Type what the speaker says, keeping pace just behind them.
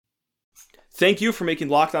Thank you for making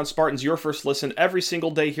Locked On Spartans your first listen every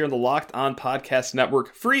single day here on the Locked On Podcast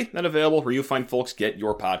Network, free and available where you find folks get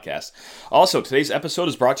your podcasts. Also, today's episode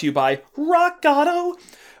is brought to you by Rock Auto.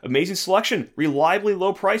 Amazing selection, reliably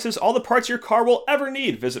low prices, all the parts your car will ever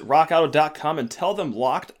need. Visit rockauto.com and tell them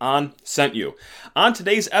Locked On sent you. On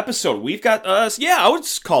today's episode, we've got, I would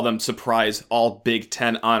call them surprise all Big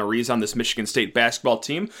Ten honorees on this Michigan State basketball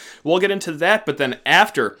team. We'll get into that, but then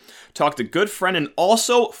after, talk to good friend and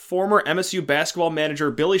also former MSU basketball manager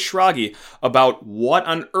Billy Schrage about what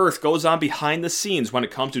on earth goes on behind the scenes when it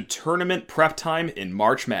comes to tournament prep time in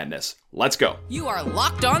March Madness. Let's go. You are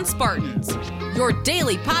Locked On Spartans, your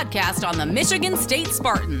daily podcast on the Michigan State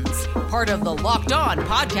Spartans, part of the Locked On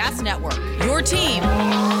Podcast Network, your team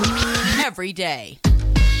every day.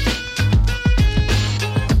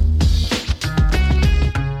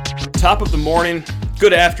 Top of the morning,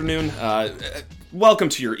 good afternoon, welcome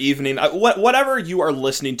to your evening. Whatever you are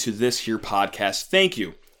listening to this here podcast, thank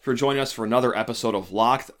you for joining us for another episode of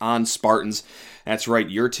Locked On Spartans. That's right,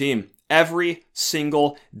 your team every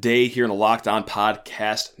single day here in the Locked On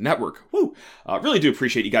Podcast Network. Woo! Really do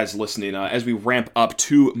appreciate you guys listening as we ramp up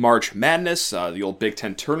to March Madness, the old Big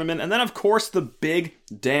Ten tournament, and then of course the big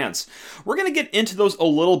dance. We're going to get into those a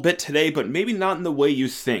little bit today, but maybe not in the way you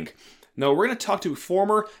think. No, we're going to talk to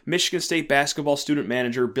former Michigan State basketball student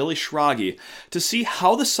manager Billy Schrage to see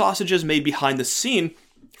how the sausage is made behind the scene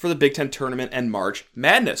for the Big Ten tournament and March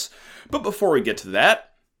Madness. But before we get to that,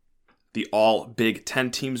 the all Big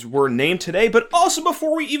Ten teams were named today, but also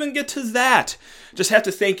before we even get to that, just have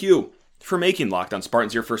to thank you for making Locked On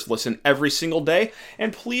Spartans your first listen every single day,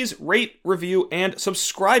 and please rate, review, and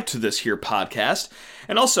subscribe to this here podcast.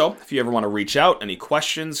 And also, if you ever want to reach out, any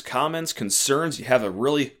questions, comments, concerns, you have a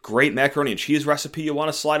really great macaroni and cheese recipe you want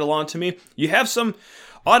to slide along to me, you have some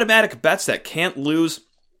automatic bets that can't lose,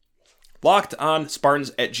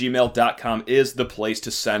 LockedOnSpartans@gmail.com is the place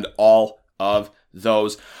to send all of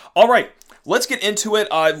those. All right, let's get into it.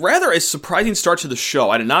 Rather a surprising start to the show.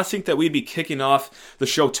 I did not think that we'd be kicking off the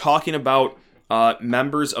show talking about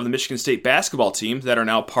members of the Michigan State basketball team that are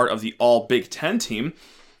now part of the All Big Ten team.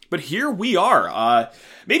 But here we are.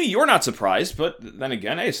 Maybe you're not surprised, but then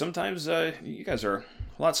again, hey, sometimes you guys are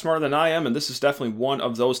a lot smarter than I am, and this is definitely one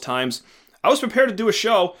of those times. I was prepared to do a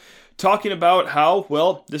show talking about how,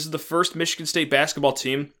 well, this is the first Michigan State basketball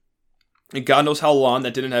team, and God knows how long,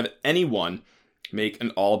 that didn't have anyone make an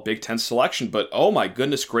all Big Ten selection. But oh my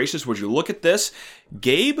goodness gracious, would you look at this?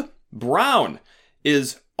 Gabe Brown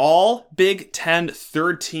is all Big Ten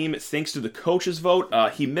third team thanks to the coaches vote.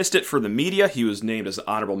 He missed it for the media. He was named as an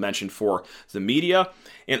honorable mention for the media.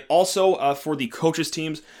 And also for the coaches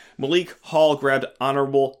teams, Malik Hall grabbed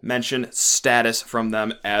honorable mention status from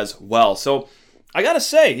them as well. So I gotta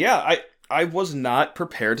say, yeah, I was not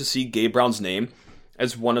prepared to see Gabe Brown's name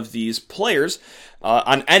as one of these players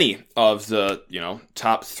on any of the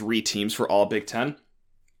top three teams for all Big Ten.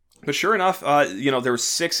 But sure enough, there were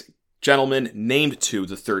 6 gentlemen named to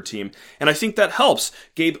the third team, and I think that helps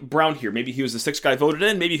Gabe Brown here. Maybe he was the 6th guy voted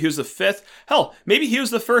in, maybe he was the 5th, hell, maybe he was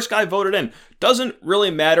the 1st guy voted in. Doesn't really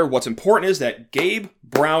matter. What's important is that Gabe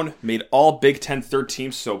Brown made all Big Ten third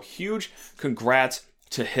teams, so huge congrats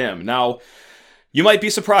to him. Now, you might be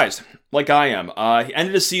surprised, like I am. He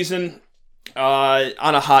ended his season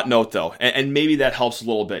on a hot note, though, and maybe that helps a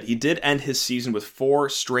little bit. He did end his season with 4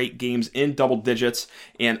 straight games in double digits,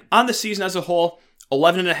 and on the season as a whole,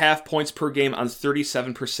 11.5 points per game on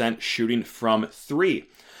 37% shooting from 3.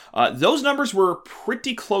 Those numbers were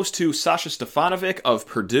pretty close to Sasha Stefanovic of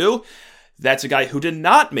Purdue. That's a guy who did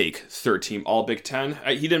not make third team All Big Ten.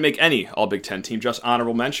 He didn't make any All Big Ten team, just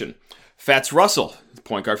honorable mention. Fats Russell,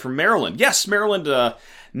 point guard from Maryland. Yes, Maryland,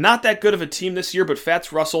 not that good of a team this year, but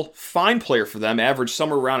Fats Russell, fine player for them, averaged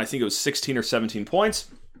somewhere around, I think it was 16 or 17 points.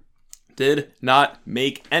 Did not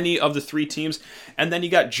make any of the 3 teams. And then you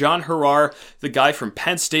got John Harrar, the guy from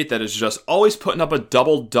Penn State that is just always putting up a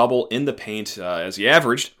double-double in the paint as he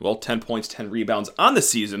averaged, 10 points, 10 rebounds on the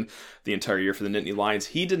season, the entire year for the Nittany Lions.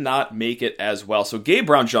 He did not make it as well. So Gabe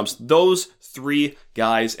Brown jumps those 3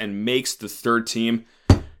 guys and makes the third team.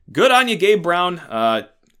 Good on you, Gabe Brown.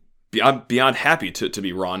 Beyond happy to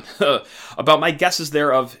be wrong about my guesses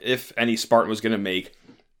there of if any Spartan was going to make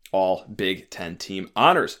all Big Ten team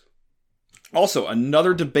honors. Also,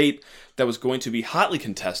 another debate that was going to be hotly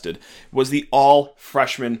contested was the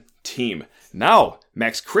all-freshman team. Now,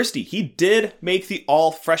 Max Christie, he did make the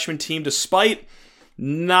all-freshman team despite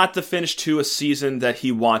not the finish to a season that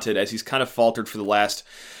he wanted, as he's kind of faltered for the last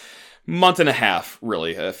month and a half,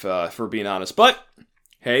 really, if we're being honest. But,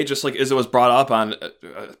 hey, just like Izzo was brought up on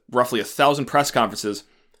roughly 1,000 press conferences,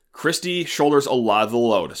 Christie shoulders a lot of the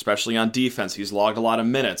load, especially on defense. He's logged a lot of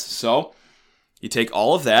minutes. So, You take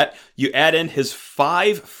all of that, you add in his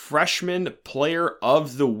 5 Freshman Player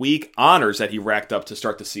of the Week honors that he racked up to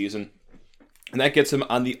start the season. And that gets him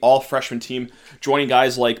on the all-freshman team, joining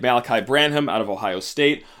guys like Malachi Branham out of Ohio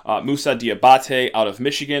State, Moussa Diabate out of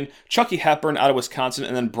Michigan, Chucky Hepburn out of Wisconsin,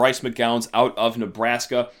 and then Bryce McGowens out of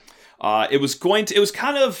Nebraska. It was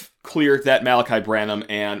kind of clear that Malachi Branham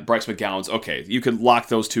and Bryce McGowens, okay, you could lock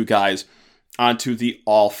those 2 guys onto the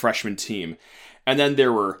all-freshman team. And then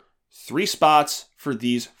there were 3 spots for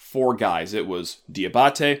these 4 guys. It was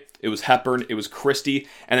Diabate, it was Hepburn, it was Christie,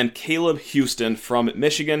 and then Caleb Houston from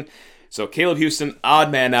Michigan. So Caleb Houston,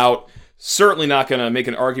 odd man out. Certainly not going to make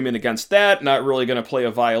an argument against that. Not really going to play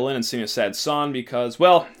a violin and sing a sad song because,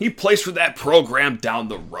 well, he plays for that program down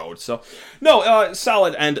the road. So, no,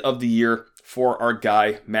 solid end of the year for our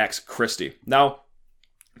guy, Max Christie. Now,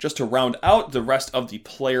 just to round out the rest of the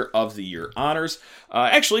Player of the Year honors,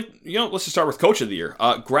 let's just start with Coach of the Year.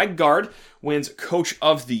 Greg Gard wins Coach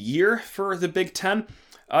of the Year for the Big Ten.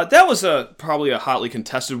 That was probably a hotly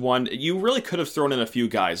contested one. You really could have thrown in a few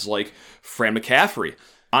guys like Fran McCaffrey.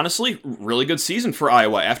 Honestly, really good season for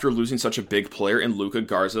Iowa after losing such a big player in Luka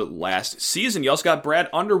Garza last season. You also got Brad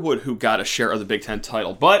Underwood, who got a share of the Big Ten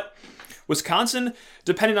title. But Wisconsin,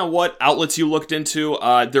 depending on what outlets you looked into,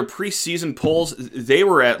 their preseason polls, they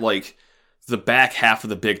were at like the back half of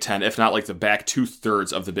the Big Ten, if not like the back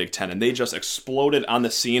 2/3 of the Big Ten. And they just exploded on the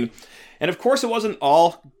scene. And of course, it wasn't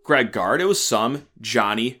all Greg Gard. It was some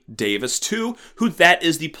Johnny Davis, too, who that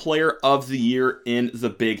is the Player of the Year in the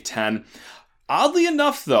Big Ten. Oddly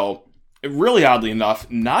enough, though, really oddly enough,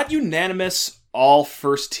 not unanimous all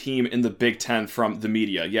first team in the Big Ten from the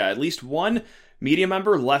media. Yeah, at least one media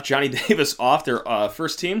member left Johnny Davis off their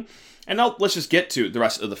first team. And now let's just get to the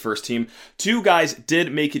rest of the first team. 2 guys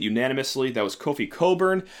did make it unanimously. That was Kofi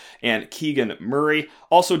Coburn and Keegan Murray.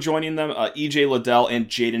 Also joining them, EJ Liddell and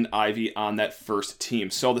Jaden Ivey on that first team.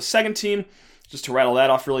 So the second team, just to rattle that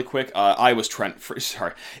off really quick, Illinois'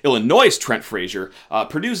 Trent Frazier,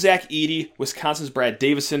 Purdue's Zach Edey, Wisconsin's Brad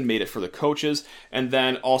Davison made it for the coaches, and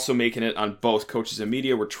then also making it on both coaches and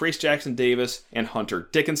media were Trace Jackson Davis and Hunter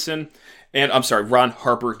Dickinson. And Ron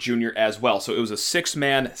Harper Jr. as well. So it was a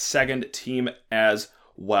 6-man second team as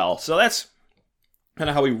well. So that's kind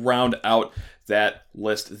of how we round out that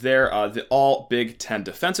list there. The all Big Ten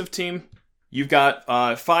defensive team. You've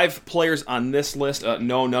got 5 players on this list.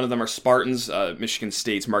 No, none of them are Spartans. Michigan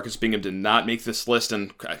State's Marcus Bingham did not make this list,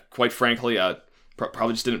 and quite frankly,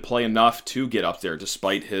 probably just didn't play enough to get up there,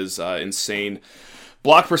 despite his insane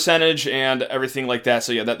block percentage and everything like that.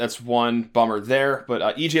 So yeah, that's one bummer there.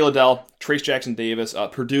 But EJ Liddell, Trace Jackson Davis,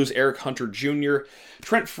 Purdue's Eric Hunter Jr.,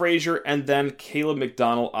 Trent Frazier, and then Caleb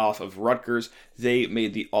McDonald off of Rutgers. They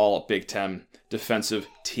made the all Big Ten defensive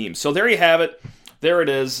team. So there you have it. There it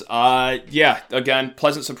is. Again,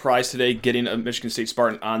 pleasant surprise today getting a Michigan State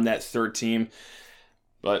Spartan on that third team.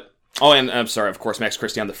 But, and I'm sorry, of course, Max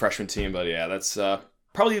Christie on the freshman team. But yeah, that's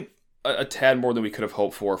probably a tad more than we could have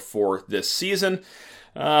hoped for this season.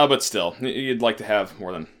 But still, you'd like to have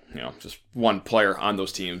more than, just one player on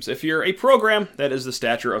those teams. If you're a program that is the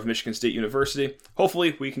stature of Michigan State University,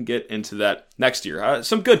 hopefully we can get into that next year.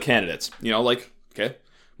 Some good candidates, what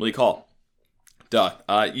do you call?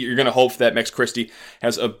 You're going to hope that Max Christie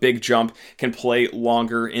has a big jump, can play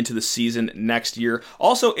longer into the season next year.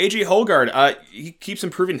 Also, A.J. Hoggard, he keeps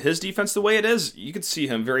improving his defense the way it is. You could see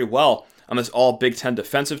him very well on this all Big Ten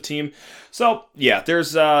defensive team. So, yeah,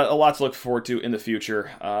 there's a lot to look forward to in the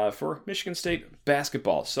future for Michigan State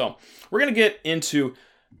basketball. So, we're going to get into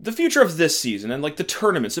the future of this season and the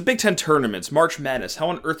tournaments, the Big Ten tournaments, March Madness, how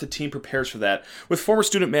on earth the team prepares for that with former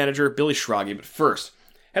student manager Billy Schrage. But first,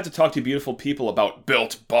 I have to talk to you beautiful people about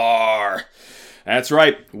Built Bar. That's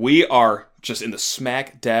right, we are just in the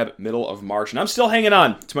smack dab middle of March, and I'm still hanging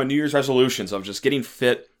on to my New Year's resolutions of just getting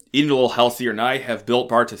fit, eating a little healthier, and I have Built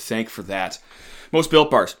Bar to thank for that. Most Built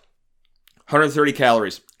Bars, 130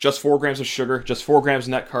 calories, just 4 grams of sugar, just 4 grams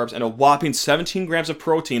of net carbs, and a whopping 17 grams of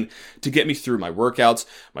protein to get me through my workouts,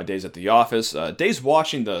 my days at the office, days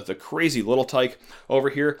watching the crazy Little Tyke over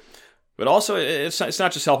here. But also, it's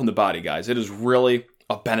not just helping the body, guys. It is really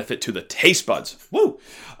a benefit to the taste buds. Woo!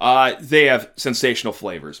 They have sensational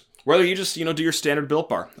flavors. Whether you just, do your standard Built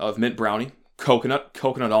Bar of mint brownie, coconut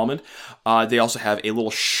almond. They also have a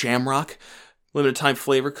little shamrock limited time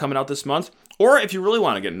flavor coming out this month. Or if you really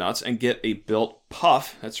want to get nuts and get a Built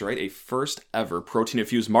Puff, that's right, a first ever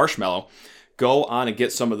protein-infused marshmallow, go on and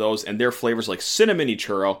get some of those. And their flavors like cinnamon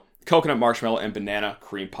churro, coconut marshmallow, and banana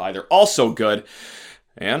cream pie. They're also good.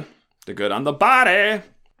 And they're good on the body.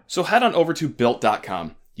 So head on over to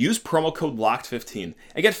Built.com. Use promo code LOCKED15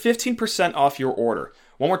 and get 15% off your order.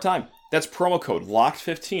 One more time. That's promo code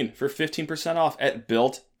LOCKED15 for 15% off at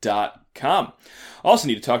Built.com. Also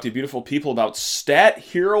need to talk to you beautiful people about Stat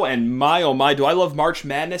Hero, and my oh my, do I love March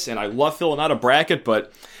Madness, and I love filling out a bracket,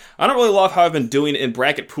 but I don't really love how I've been doing in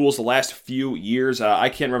bracket pools the last few years. I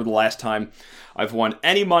can't remember the last time I've won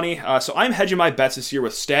any money, so I'm hedging my bets this year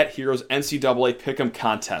with Stat Hero's NCAA Pick'em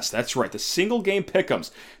contest. That's right, the single game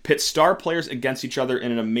Pick'ems pit star players against each other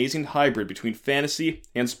in an amazing hybrid between fantasy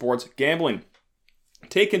and sports gambling.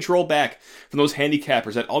 Take control back from those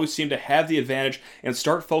handicappers that always seem to have the advantage and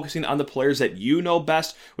start focusing on the players that you know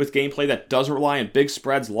best with gameplay that doesn't rely on big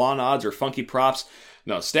spreads, long odds, or funky props.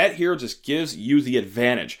 No, Stat Hero just gives you the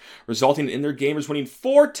advantage, resulting in their gamers winning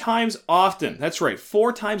 4 times often. That's right,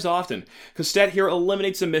 4 times often, because Stat Hero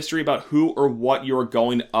eliminates the mystery about who or what you're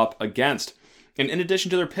going up against. And in addition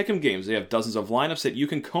to their pick'em games, they have dozens of lineups that you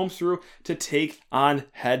can comb through to take on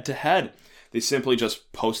head-to-head. They simply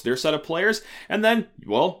just post their set of players, and then,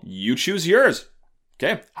 well, you choose yours.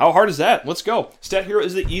 Okay, how hard is that? Let's go. Stat Hero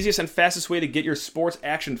is the easiest and fastest way to get your sports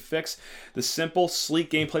action fix. The simple, sleek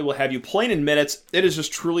gameplay will have you playing in minutes. It is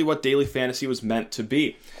just truly what daily fantasy was meant to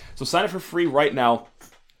be. So sign up for free right now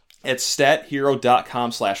at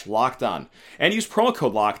stathero.com/lockedon and use promo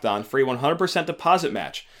code LOCKEDON for a 100% deposit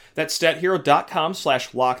match. That's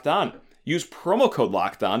stathero.com/lockedon. Use promo code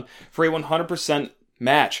LOCKEDON for a 100%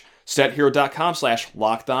 match.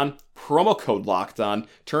 stathero.com/lockedon, promo code LOCKEDON,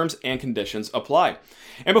 terms and conditions apply.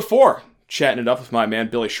 And before chatting it up with my man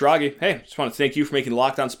Billy Schrage, hey, just want to thank you for making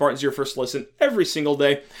Locked On Spartans your first listen every single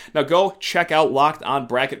day. Now go check out Locked On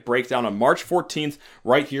Bracket Breakdown on March 14th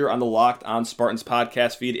right here on the Locked On Spartans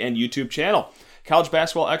podcast feed and YouTube channel. College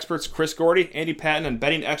basketball experts Chris Gordy, Andy Patton, and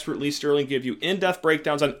betting expert Lee Sterling give you in-depth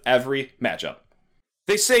breakdowns on every matchup.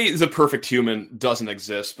 They say the perfect human doesn't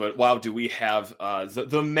exist, but wow, do we have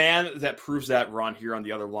the man that proves that run here on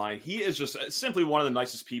the other line. He is just simply one of the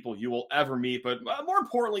nicest people you will ever meet, but more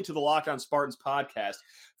importantly to the Locked On Spartans podcast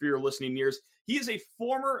for your listening ears, he is a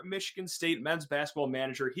former Michigan State men's basketball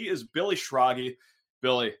manager. He is Billy Schrage.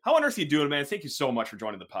 Billy, how on earth are you doing, man? Thank you so much for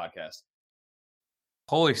joining the podcast.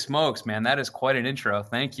 Holy smokes, man. That is quite an intro.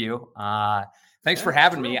 Thank you. Thanks for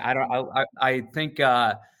having me. I think,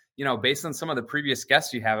 based on some of the previous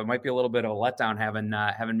guests you have, it might be a little bit of a letdown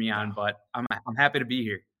having me on, but I'm happy to be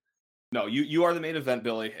here. No, you are the main event,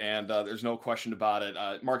 Billy, and there's no question about it.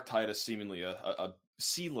 Mark Titus, seemingly a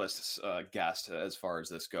C-list guest as far as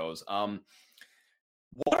this goes.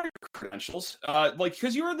 What are your credentials?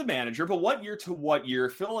 Because you were the manager, but what year to what year?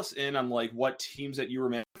 Fill us in on what teams that you were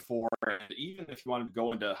managing for, and even if you wanted to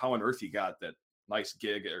go into how on earth you got that nice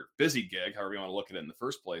gig or busy gig, however you want to look at it in the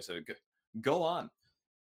first place. Go on.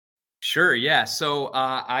 Sure. Yeah. So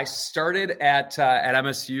I started at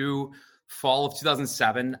MSU fall of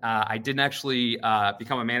 2007. I didn't actually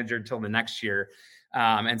become a manager until the next year.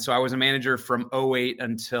 And so I was a manager from 2008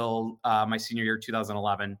 until my senior year,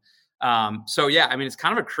 2011. So yeah, I mean, it's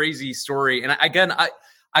kind of a crazy story. And again,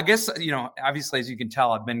 I guess, obviously, as you can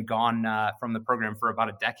tell, I've been gone from the program for about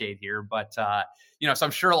a decade here, but, so I'm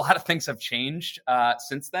sure a lot of things have changed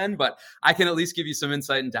since then, but I can at least give you some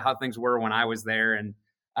insight into how things were when I was there. And,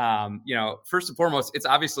 first and foremost, it's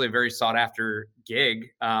obviously a very sought after gig.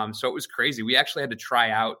 So it was crazy. We actually had to try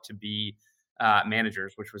out to be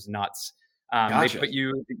managers, which was nuts. Gotcha. They put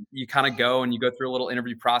you kind of go and you go through a little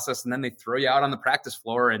interview process, and then they throw you out on the practice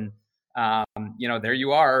floor, and there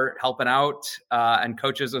you are helping out, and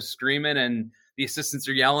coaches are screaming and the assistants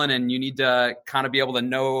are yelling, and you need to kind of be able to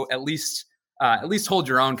know, at least hold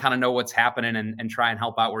your own, kind of know what's happening and try and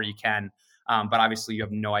help out where you can. But obviously you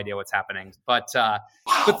have no idea what's happening, but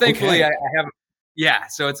thankfully I haven't. Yeah.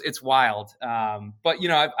 So it's wild. But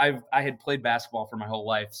I had played basketball for my whole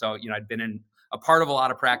life. So, I'd been in a part of a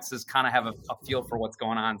lot of practices, kind of have a feel for what's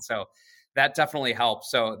going on. So that definitely helped.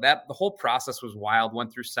 So the whole process was wild,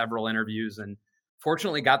 went through several interviews and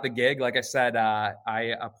fortunately got the gig. Like I said,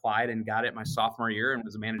 I applied and got it my sophomore year and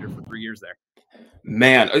was a manager for 3 years there.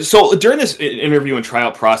 Man, so during this interview and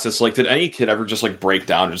tryout process, did any kid ever just break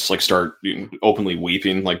down and just start openly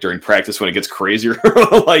weeping during practice when it gets crazier?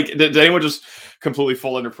 Did anyone just completely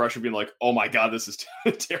fall under pressure, being like, "Oh my God, this is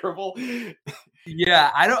terrible"? Yeah,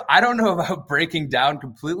 I don't know about breaking down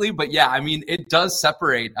completely, but yeah, I mean, it does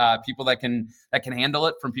separate people that can handle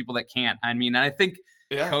it from people that can't. I mean, and I think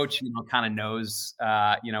coach, kind of knows,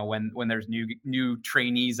 when there's new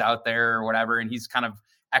trainees out there or whatever, and he's kind of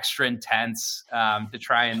extra intense to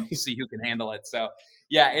try and see who can handle it. So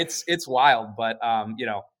yeah, it's wild, but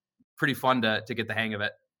pretty fun to get the hang of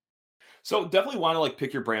it. So definitely want to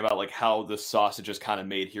pick your brain about how the sausage is kind of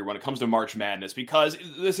made here when it comes to March Madness, because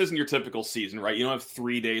this isn't your typical season, right? You don't have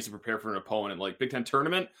 3 days to prepare for an opponent. Big Ten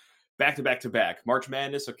tournament, back to back to back. March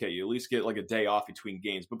Madness, okay, you at least get like a day off between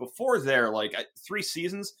games. But before there, like 3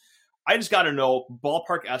 seasons, I just got to know,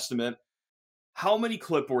 ballpark estimate, how many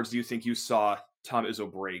clipboards do you think you saw Tom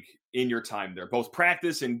Izzo break in your time there? Both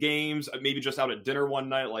practice and games, maybe just out at dinner one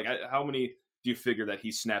night. Like, how many do you figure that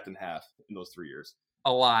he snapped in half in those 3 years?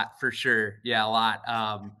 A lot, for sure. Yeah, a lot.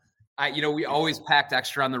 We always packed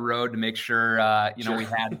extra on the road to make sure,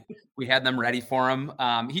 we had them ready for him.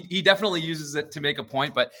 He definitely uses it to make a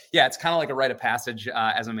point, but yeah, it's kind of like a rite of passage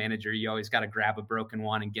as a manager. You always got to grab a broken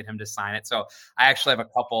one and get him to sign it. So I actually have a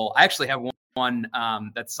couple. I actually have one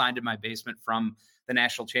that's signed in my basement from the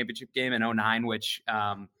national championship game in 2009, which,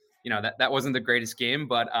 that wasn't the greatest game,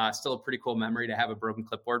 but still a pretty cool memory to have a broken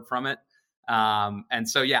clipboard from it. And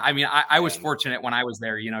so, yeah, I mean, I was fortunate when I was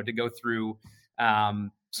there, to go through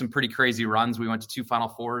some pretty crazy runs. We went to 2 Final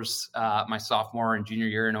Fours my sophomore and junior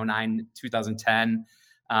year in 2009, 2010.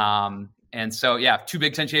 And so, yeah, 2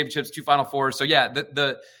 Big Ten championships, 2 Final Fours. So, yeah,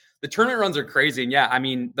 the tournament runs are crazy. And, yeah, I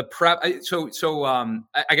mean, the prep. So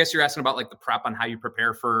I guess you're asking about, like, the prep on how you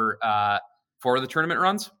prepare for the tournament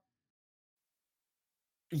runs?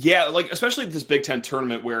 Yeah, like especially this Big Ten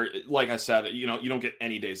tournament where, like I said, you don't get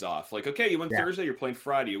any days off. Like, okay, you win Thursday, you're playing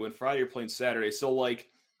Friday. You win Friday, you're playing Saturday. So, like,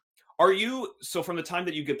 so from the time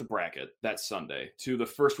that you get the bracket that Sunday to the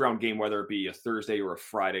first round game, whether it be a Thursday or a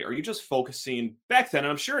Friday, are you just focusing back then? And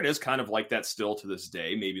I'm sure it is kind of like that still to this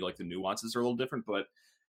day. Maybe like the nuances are a little different, but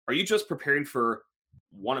are you just preparing for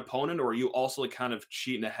one opponent, or are you also like kind of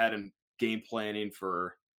cheating ahead and game planning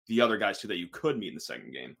for the other guys too that you could meet in the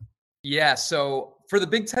second game? Yeah, so for the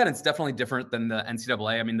Big Ten, it's definitely different than the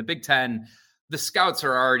NCAA. I mean, the Big Ten, the scouts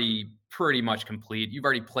are already pretty much complete. You've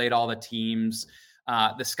already played all the teams.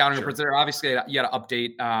 The scouting reports there, obviously, you got to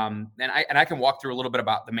update. And I can walk through a little bit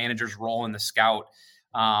about the manager's role in the scout.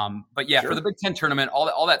 But yeah, for the Big Ten tournament,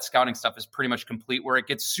 all that scouting stuff is pretty much complete. Where it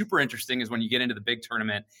gets super interesting is when you get into the big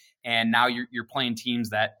tournament, and now you're playing teams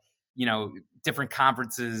that, different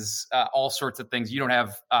conferences, all sorts of things. You don't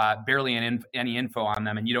have barely any info on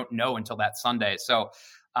them, and you don't know until that Sunday. So,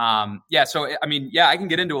 I can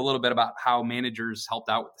get into a little bit about how managers helped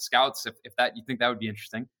out with the scouts, if you think that would be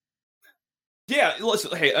interesting. Yeah,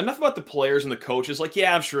 listen, hey, enough about the players and the coaches. Like,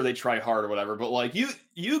 yeah, I'm sure they try hard or whatever, but like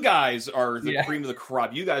you guys are the cream of the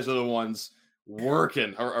crop. You guys are the ones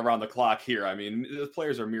working around the clock here. I mean, the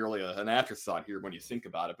players are merely an afterthought here when you think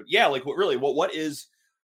about it. But yeah, like what is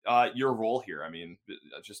your role here? I mean,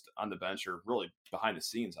 just on the bench or really behind the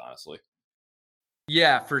scenes, honestly.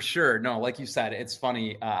 Yeah, for sure. No, like you said, it's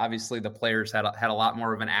funny. Obviously, the players had a lot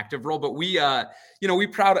more of an active role, but we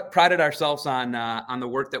prided ourselves on the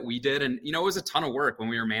work that we did, and it was a ton of work when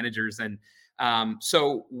we were managers, and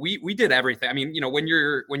so we did everything. I mean, when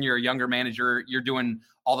you're a younger manager, you're doing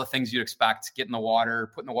all the things you'd expect: getting the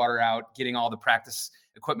water, putting the water out, getting all the practice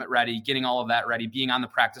equipment ready, getting all of that ready, being on the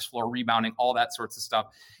practice floor, rebounding, all that sorts of stuff.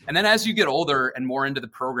 And then as you get older and more into the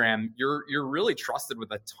program, you're really trusted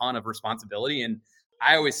with a ton of responsibility. And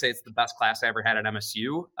I always say it's the best class I ever had at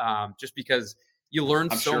MSU, just because you learn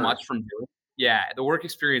so much from doing it. Yeah, the work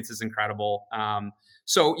experience is incredible.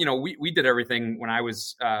 So, we did everything when I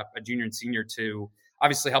was a junior and senior, to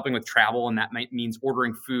obviously helping with travel, and that means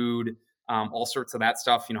ordering food, all sorts of that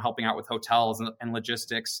stuff, helping out with hotels and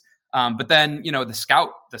logistics. But then, the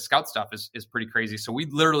scout stuff is pretty crazy. So we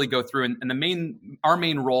literally go through, and our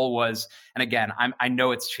main role was, and again, I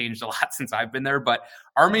know it's changed a lot since I've been there, but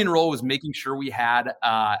our main role was making sure we had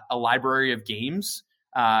a library of games,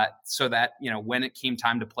 so that, when it came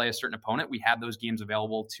time to play a certain opponent, we had those games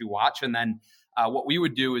available to watch. And then what we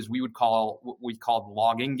would do is we would call what we called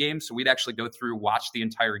logging games. So we'd actually go through, watch the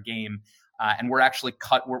entire game. And we're actually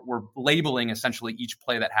we're labeling essentially each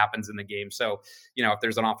play that happens in the game. So, if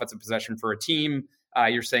there's an offensive possession for a team,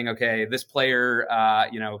 you're saying, okay, this player,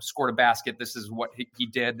 scored a basket. This is what he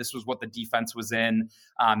did. This was what the defense was in.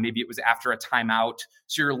 Maybe it was after a timeout.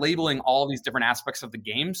 So you're labeling all these different aspects of the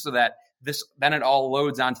game, so that then it all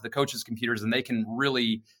loads onto the coaches' computers, and they can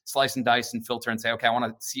really slice and dice and filter and say, okay, I want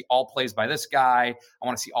to see all plays by this guy. I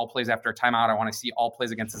want to see all plays after a timeout. I want to see all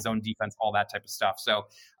plays against the zone defense, all that type of stuff. So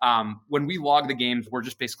when we log the games, we're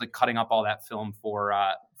just basically cutting up all that film for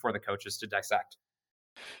the coaches to dissect.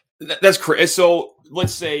 That's crazy. So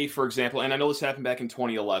let's say, for example, and I know this happened back in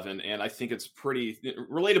 2011, and I think it's pretty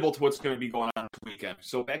relatable to what's going to be going on this weekend.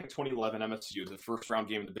 So back in 2011, MSU, the first round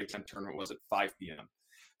game of the Big Ten tournament was at 5 p.m.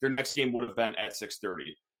 Their next game would have been at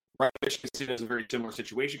 6:30. Right, Michigan State has a very similar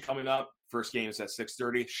situation coming up. First game is at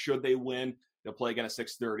 6:30. Should they win, they'll play again at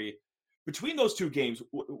 6:30. Between those two games,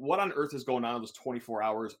 what on earth is going on in those 24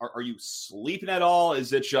 hours? Are you sleeping at all?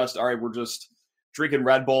 Is it just, all right, we're just drinking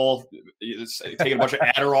Red Bull, taking a bunch of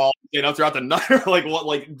Adderall, staying up throughout the night? Like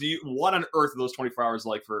what on earth are those 24 hours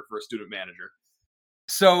like for a student manager?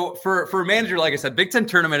 So for a manager, like I said, Big Ten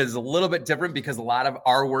tournament is a little bit different because a lot of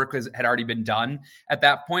our work had already been done at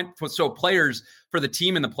that point. So players, for the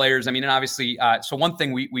team and the players, I mean, and obviously, so one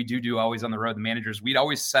thing we do always on the road, the managers, we'd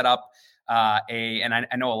always set up and I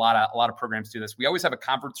know a lot of programs do this. We always have a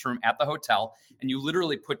conference room at the hotel, and you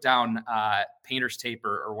literally put down painter's tape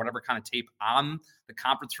or whatever kind of tape on the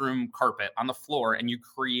conference room carpet on the floor, and you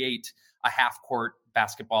create a half court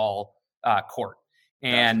basketball court.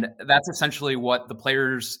 And that's essentially what the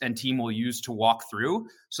players and team will use to walk through.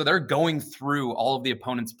 So they're going through all of the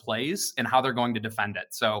opponent's plays and how they're going to defend it.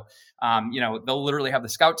 So, they'll literally have the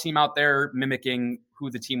scout team out there mimicking who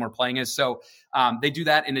the team we're playing is. So they do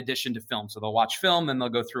that in addition to film. So they'll watch film and they'll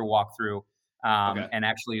go through a walkthrough and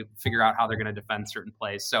actually figure out how they're going to defend certain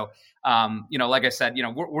plays. So, like I said,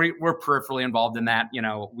 we're peripherally involved in that.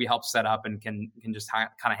 We help set up and can just kind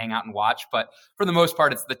of hang out and watch. But for the most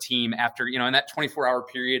part, it's the team after, in that 24-hour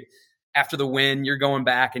period after the win, you're going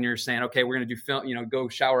back and you're saying, okay, we're going to do film, go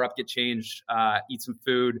shower up, get changed, eat some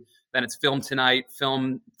food. Then it's film tonight,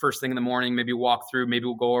 film first thing in the morning, maybe walk through, maybe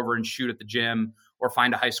we'll go over and shoot at the gym or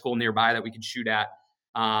find a high school nearby that we can shoot at.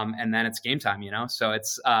 And then it's game time, so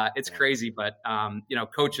it's crazy, but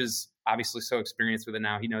coach is obviously so experienced with it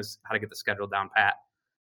now. He knows how to get the schedule down pat.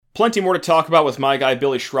 Plenty more to talk about with my guy,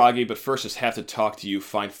 Billy Schrage, but first just have to talk to you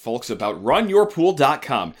fine folks about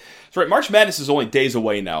runyourpool.com. That's right, March Madness is only days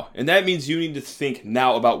away now, and that means you need to think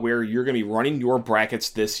now about where you're going to be running your brackets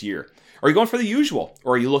this year. Are you going for the usual,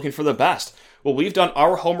 or are you looking for the best? Well, we've done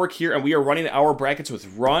our homework here, and we are running our brackets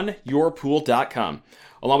with runyourpool.com.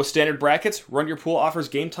 Along with standard brackets, Run Your Pool offers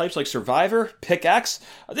game types like Survivor, Pick X.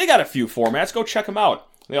 They got a few formats. Go check them out.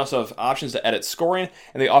 They also have options to edit scoring,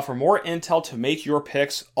 and they offer more intel to make your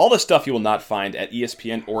picks. All the stuff you will not find at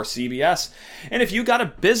ESPN or CBS. And if you got a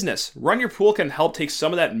business, Run Your Pool can help take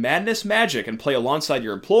some of that madness magic and play alongside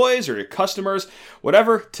your employees or your customers,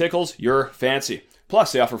 whatever tickles your fancy.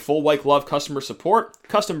 Plus, they offer full white glove customer support,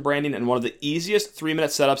 custom branding, and one of the easiest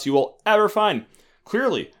 3-minute setups you will ever find.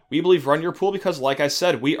 Clearly, we believe Run Your Pool because, like I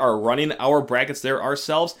said, we are running our brackets there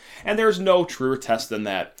ourselves, and there's no truer test than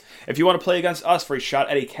that. If you want to play against us for a shot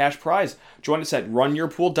at a cash prize, join us at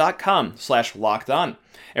runyourpool.com/lockedon.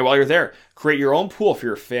 And while you're there, create your own pool for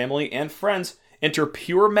your family and friends. Enter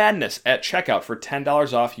Pure Madness at checkout for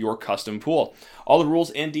 $10 off your custom pool. All the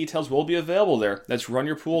rules and details will be available there. That's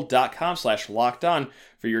runyourpool.com/lockedon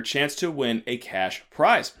for your chance to win a cash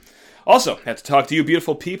prize. Also, I have to talk to you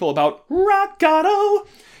beautiful people about Rock Auto.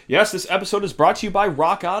 Yes, this episode is brought to you by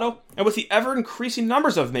Rock Auto, and with the ever-increasing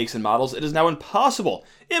numbers of makes and models, it is now impossible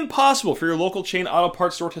for your local chain auto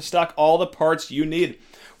parts store to stock all the parts you need.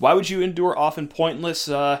 Why would you endure often pointless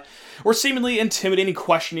or seemingly intimidating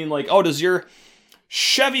questioning like, oh, does your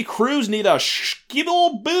Chevy Cruze need a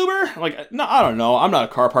skittle boober? Like, no, I don't know. I'm not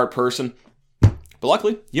a car part person. But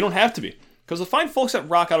luckily, you don't have to be. Because the fine folks at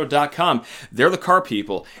rockauto.com, they're the car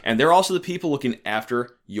people, and they're also the people looking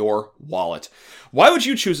after your wallet. Why would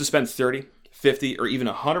you choose to spend 30, 50, or even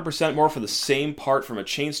 100% more for the same part from a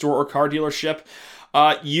chain store or car dealership?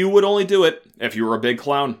 You would only do it if you were a big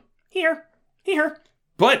clown. Here.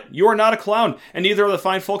 But you are not a clown, and neither are the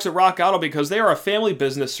fine folks at Rock Auto because they are a family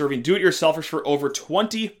business serving do-it-yourselfers for over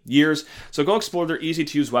 20 years. So go explore their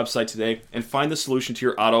easy-to-use website today and find the solution to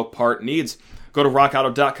your auto part needs. Go to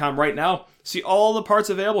rockauto.com right now. See all the parts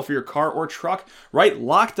available for your car or truck. Right,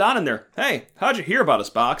 Locked On in there. Hey, how'd you hear about us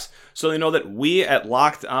box? So they know that we at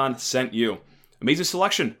Locked On sent you. Amazing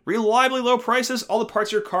selection, reliably low prices, all the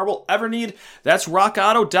parts your car will ever need. That's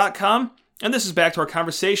rockauto.com. And this is back to our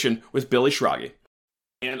conversation with Billy Schrage.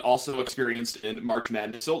 And also experienced in March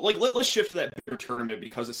Madness. So let's shift to that bigger tournament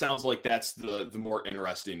because it sounds like that's the more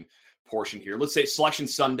interesting portion here. Let's say Selection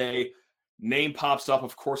Sunday. Name pops up.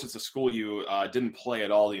 Of course, it's a school you didn't play at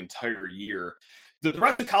all the entire year. The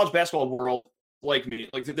rest of the college basketball world, like me,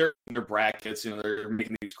 like they're in their brackets, they're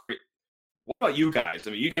making these great. What about you guys?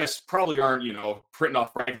 I mean, you guys probably aren't, printing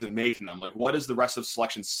off brackets and making them. Like, what is the rest of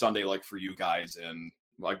Selection Sunday like for you guys? And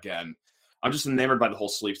again, I'm just enamored by the whole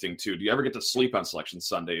sleep thing too. Do you ever get to sleep on Selection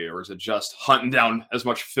Sunday, or is it just hunting down as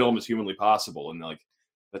much film as humanly possible in like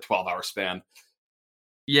the 12-hour span?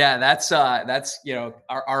 Yeah, that's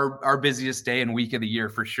our busiest day and week of the year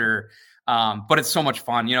for sure. But it's so much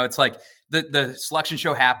fun. It's like the selection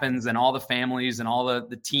show happens and all the families and all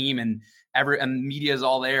the team and media is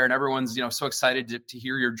all there and everyone's, so excited to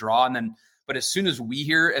hear your draw. But as soon as we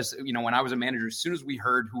hear, when I was a manager, as soon as we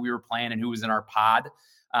heard who we were playing and who was in our pod,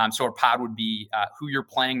 so our pod would be who you're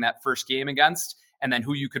playing that first game against. and then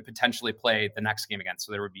who you could potentially play the next game against.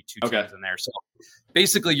 So there would be two Okay. teams in there. So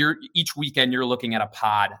basically each weekend you're looking at a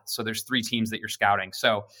pod. So there's 3 teams that you're scouting.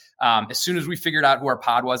 So as soon as we figured out who our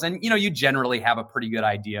pod was, and you generally have a pretty good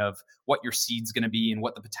idea of what your seed's going to be and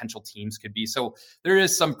what the potential teams could be. So there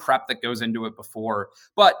is some prep that goes into it before,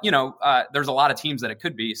 but there's a lot of teams that it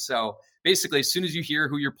could be. So basically, as soon as you hear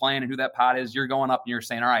who you're playing and who that pod is, you're going up and you're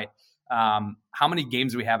saying, all right, how many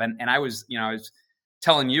games do we have? And I was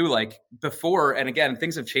telling you, like, before, and again,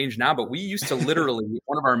 things have changed now, but we used to literally,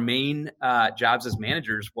 one of our main jobs as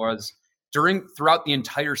managers was throughout the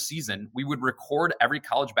entire season, we would record every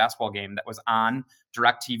college basketball game that was on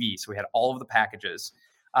DirecTV. So we had all of the packages,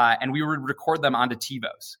 and we would record them onto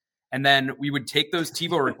TiVos. And then we would take those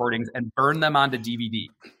TiVo recordings and burn them onto DVD.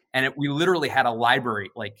 And we literally had a library,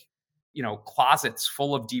 like, closets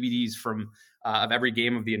full of DVDs from of every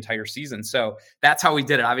game of the entire season. So that's how we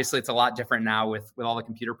did it. Obviously, it's a lot different now with all the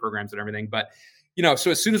computer programs and everything. But,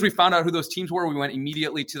 so as soon as we found out who those teams were, we went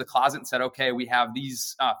immediately to the closet and said, okay, we have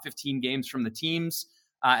these 15 games from the teams.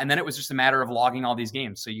 And then it was just a matter of logging all these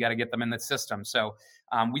games. So you got to get them in the system. So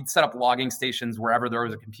we'd set up logging stations wherever there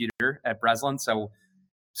was a computer at Breslin. So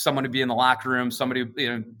someone would be in the locker room, somebody,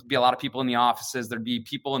 be a lot of people in the offices. There'd be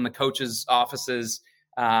people in the coaches' offices.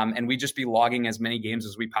 And we'd just be logging as many games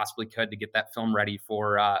as we possibly could to get that film ready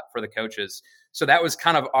for the coaches. So that was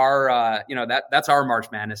kind of our, that's our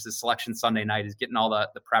March Madness is Selection Sunday night, is getting all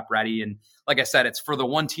the prep ready. And like I said, it's for the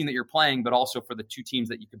one team that you're playing, but also for the 2 teams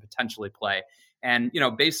that you could potentially play. And,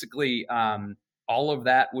 basically all of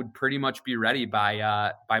that would pretty much be ready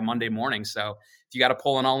by Monday morning. So if you got to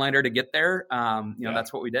pull an all-nighter to get there,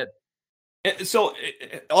 that's what we did. So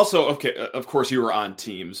also, okay, of course, you were on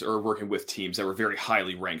teams or working with teams that were very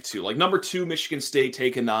highly ranked too. Like number 2, Michigan State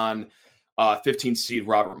taking on 15 seed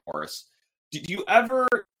Robert Morris. Did you ever,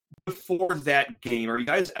 before that game, are you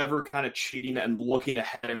guys ever kind of cheating and looking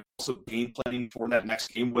ahead and also game planning for that next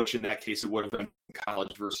game, which in that case it would have been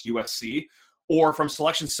college versus USC, or from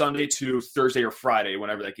Selection Sunday to Thursday or Friday,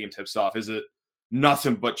 whenever that game tips off? Is it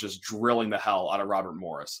nothing but just drilling the hell out of Robert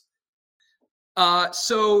Morris?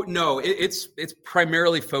 So no, it's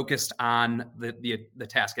primarily focused on the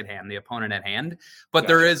task at hand, the opponent at hand. But Gotcha.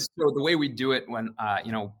 There is, so the way we do it when,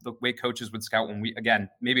 the way coaches would scout when we, again,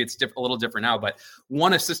 maybe it's a little different now, but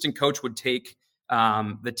one assistant coach would take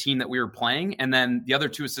the team that we were playing, and then the other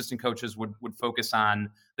 2 assistant coaches would focus on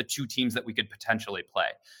the 2 teams that we could potentially play.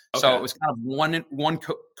 Okay. So it was kind of one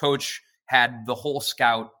coach had the whole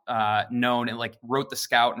scout known and like wrote the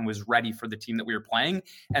scout and was ready for the team that we were playing.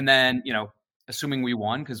 And then, assuming we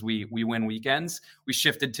won, because we win weekends, we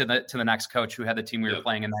shifted to the next coach who had the team we were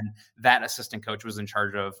playing, and then that assistant coach was in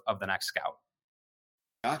charge of the next scout.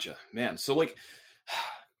 Gotcha, man. So like,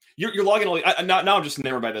 you're logging all. Now I'm just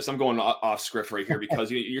enamored by this. I'm going off script right here because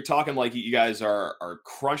you're talking like you guys are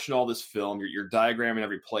crunching all this film. You're diagramming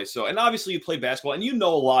every play. So, and obviously you play basketball and you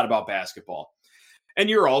know a lot about basketball, and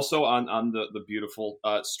you're also on the beautiful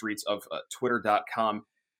streets of Twitter.com.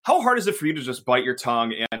 How hard is it for you to just bite your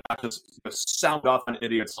tongue and not just sound off on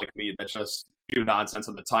idiots like me that just do nonsense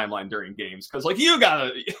on the timeline during games? Because like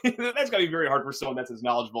that's gotta be very hard for someone that's as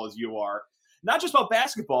knowledgeable as you are, not just about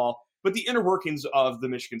basketball, but the inner workings of the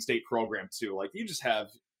Michigan State program too. Like you just have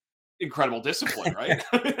incredible discipline, right?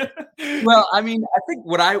 Well, I mean, I think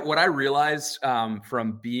what I realized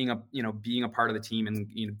from being a part of the team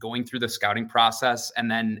and going through the scouting process and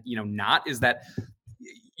then not is that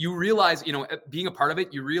you realize, being a part of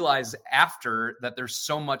it, you realize after that there's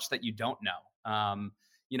so much that you don't know,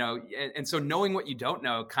 and so knowing what you don't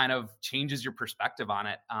know kind of changes your perspective on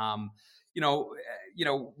it.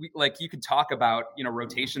 Like you could talk about,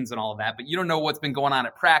 rotations and all of that, but you don't know what's been going on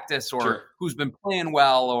at practice or Sure. who's been playing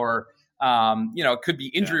well, or, it could be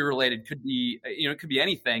injury related, could be, it could be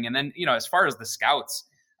anything. And then, as far as the scouts,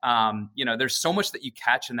 there's so much that you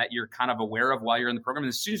catch and that you're kind of aware of while you're in the program. And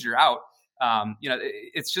as soon as you're out,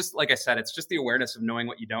 it's just, like I said, it's just the awareness of knowing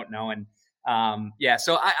what you don't know. And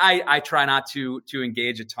so I try not to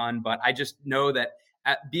engage a ton, but I just know that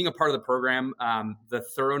being a part of the program, the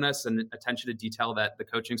thoroughness and attention to detail that the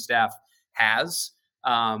coaching staff has,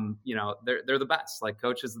 they're the best. Like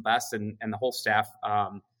coach is the best, and the whole staff,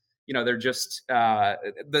 they're just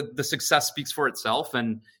the success speaks for itself,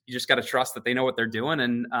 and you just got to trust that they know what they're doing.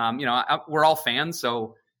 And we're all fans,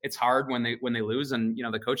 so it's hard when they lose, and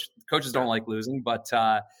the coaches don't like losing, but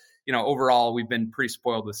overall we've been pretty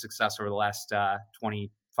spoiled with success over the last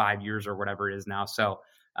 25 years or whatever it is now. So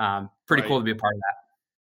pretty cool to be a part of that.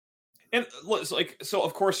 And so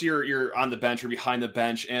of course you're on the bench or behind the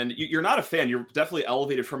bench, and you're not a fan. You're definitely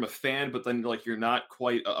elevated from a fan, but then like you're not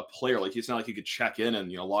quite a player. Like it's not like you could check in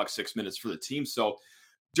and log 6 minutes for the team. So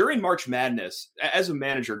during March Madness, as a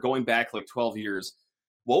manager, going back like 12 years,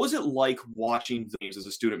 what was it like watching the games as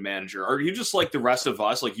a student manager? Are you just like the rest of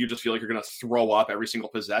us, like you just feel like you're going to throw up every single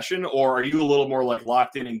possession? Or are you a little more like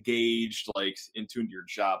locked in, engaged, like in tune to your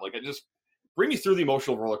job? Like, it just bring me through the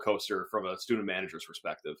emotional roller coaster from a student manager's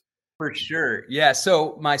perspective. For sure. Yeah.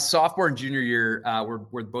 So my sophomore and junior year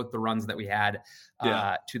were both the runs that we had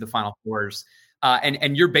to the Final Fours.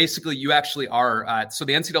 And you actually are. So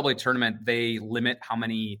the NCAA tournament, they limit how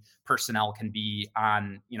many personnel can be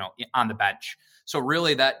on the bench. So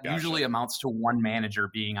really that usually amounts to one manager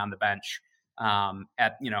being on the bench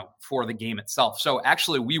for the game itself. So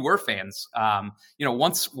actually we were fans.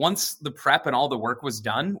 Once the prep and all the work was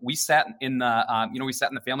done, we sat in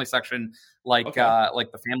the family section like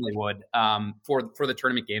the family would for the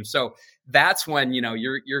tournament game. So that's when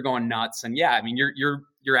you're going nuts. And yeah, I mean you're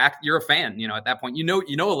a fan, at that point, a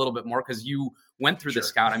little bit more because you went through the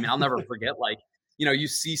scout. I mean, I'll never forget, you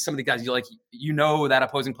see some of the guys, that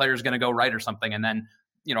opposing player is going to go right or something. And then,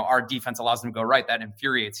 our defense allows them to go right. That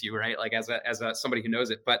infuriates you, right? Like as a somebody who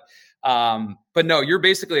knows it, but no, you're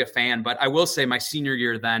basically a fan. But I will say my senior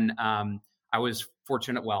year, then I was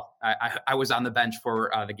fortunate. Well, I was on the bench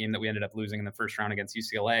for the game that we ended up losing in the first round against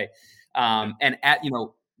UCLA. And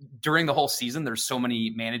during the whole season, there's so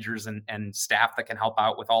many managers and staff that can help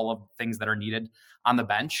out with all of the things that are needed on the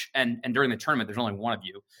bench. And during the tournament, there's only one of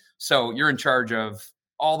you. So you're in charge of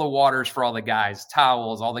all the waters for all the guys,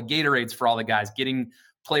 towels, all the Gatorades for all the guys, getting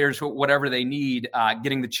players whatever they need,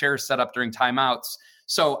 getting the chairs set up during timeouts.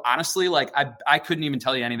 So honestly, I couldn't even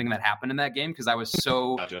tell you anything that happened in that game because I was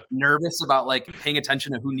so nervous about paying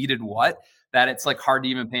attention to who needed what, that it's hard to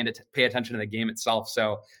even pay attention to the game itself.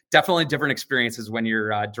 So definitely different experiences when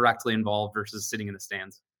you're directly involved versus sitting in the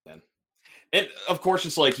stands. And of course,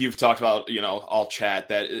 it's like you've talked about, all chat,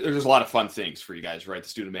 that there's a lot of fun things for you guys, right? The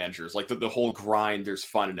student managers, like the whole grind, there's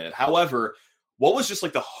fun in it. However, what was just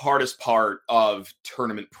the hardest part of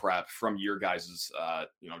tournament prep from your guys'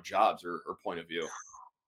 jobs or point of view?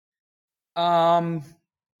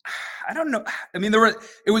 I don't know. I mean,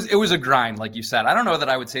 it was a grind, like you said. I don't know that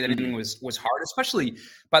I would say that anything was hard, especially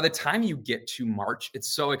by the time you get to March. It's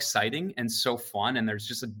so exciting and so fun, and there's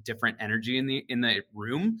just a different energy in the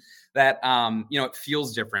room that it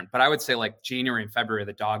feels different. But I would say January and February,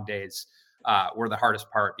 the dog days, were the hardest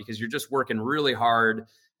part because you're just working really hard.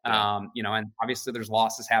 And obviously there's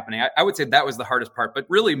losses happening. I would say that was the hardest part. But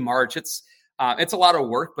really, March, it's a lot of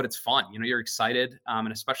work, but it's fun. You're excited,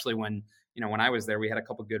 and especially when I was there, we had a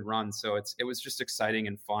couple good runs. So it was just exciting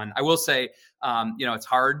and fun. I will say, it's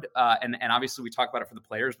hard. And obviously we talk about it for the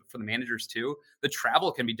players, but for the managers too, the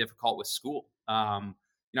travel can be difficult with school. I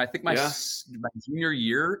think my junior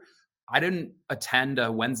year, I didn't attend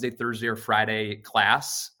a Wednesday, Thursday, or Friday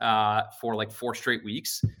class for 4 straight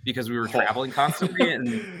weeks because we were traveling constantly.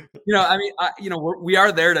 And, we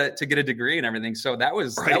are there to get a degree and everything. So that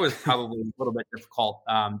was probably a little bit difficult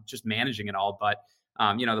just managing it all. But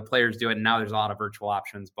the players do it, and now there's a lot of virtual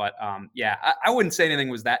options. But I wouldn't say anything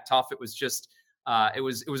was that tough. It was just it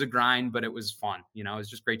was a grind, but it was fun. It was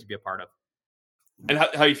just great to be a part of. And how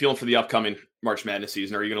are you feeling for the upcoming March Madness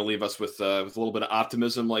season? Are you going to leave us with a little bit of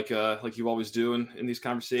optimism, like you always do in these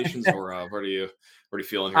conversations, or what are you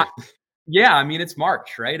feeling here? Yeah, I mean, it's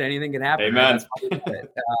March, right? Anything can happen. Amen. Right?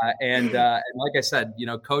 And like I said,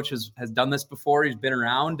 Coach has done this before. He's been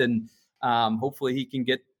around, and hopefully he can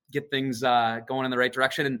get things going in the right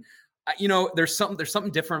direction. And there's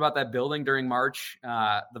something different about that building during March.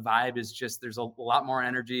 The vibe is just there's a lot more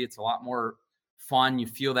energy. It's a lot more fun. You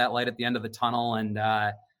feel that light at the end of the tunnel, and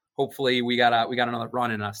hopefully we got another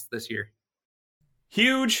run in us this year.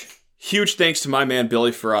 Huge thanks to my man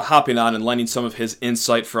Billy for hopping on and lending some of his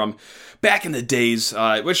insight from back in the days,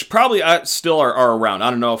 which probably still are around. I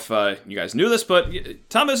don't know if you guys knew this, but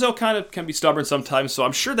Tom Izzo kind of can be stubborn sometimes, so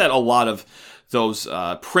I'm sure that a lot of those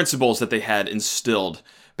principles that they had instilled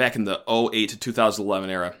back in the 2008 to 2011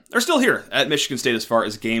 era are still here at Michigan State as far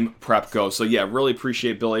as game prep goes. So yeah, really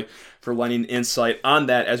appreciate Billy for lending insight on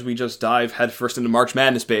that as we just dive headfirst into March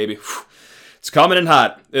Madness, baby. It's coming in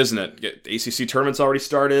hot, isn't it? The ACC tournament's already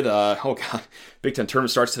started. Oh God, Big Ten tournament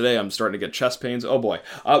starts today. I'm starting to get chest pains. Oh boy.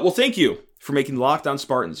 Well, thank you for making Locked On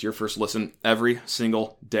Spartans your first listen every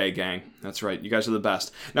single day, gang. That's right. You guys are the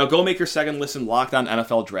best. Now go make your second listen Locked On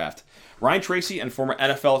NFL Draft. Ryan Tracy and former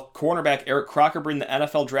NFL cornerback Eric Crocker bring the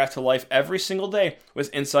NFL Draft to life every single day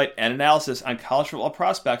with insight and analysis on college football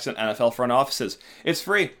prospects and NFL front offices. It's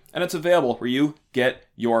free, and it's available where you get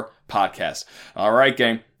your podcast. All right,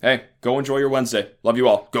 gang. Hey, go enjoy your Wednesday. Love you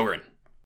all. Go Green.